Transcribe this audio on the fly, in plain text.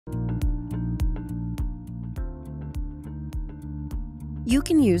You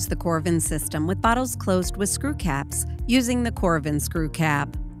can use the Coravin system with bottles closed with screw caps using the Coravin Screw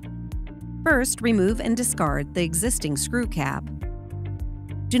Cap. First, remove and discard the existing screw cap.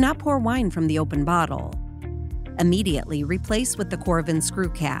 Do not pour wine from the open bottle. Immediately replace with the Coravin Screw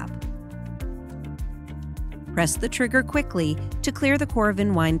Cap. Press the trigger quickly to clear the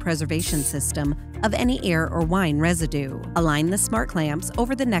Coravin Wine Preservation System of any air or wine residue. Align the smart clamps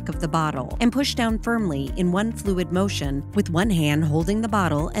over the neck of the bottle and push down firmly in one fluid motion with one hand holding the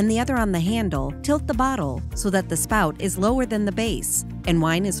bottle and the other on the handle. Tilt the bottle so that the spout is lower than the base and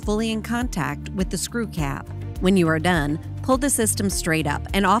wine is fully in contact with the screw cap. When you are done, pull the system straight up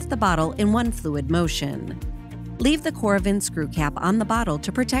and off the bottle in one fluid motion. Leave the Coravin screw cap on the bottle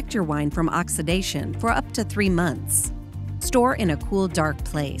to protect your wine from oxidation for up to 3 months. Store in a cool, dark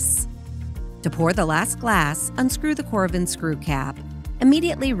place. To pour the last glass, unscrew the Coravin screw cap.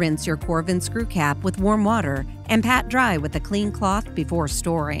 Immediately rinse your Coravin screw cap with warm water and pat dry with a clean cloth before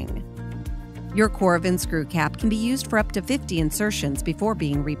storing. Your Coravin screw cap can be used for up to 50 insertions before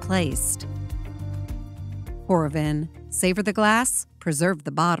being replaced. Coravin, savor the glass, preserve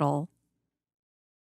the bottle.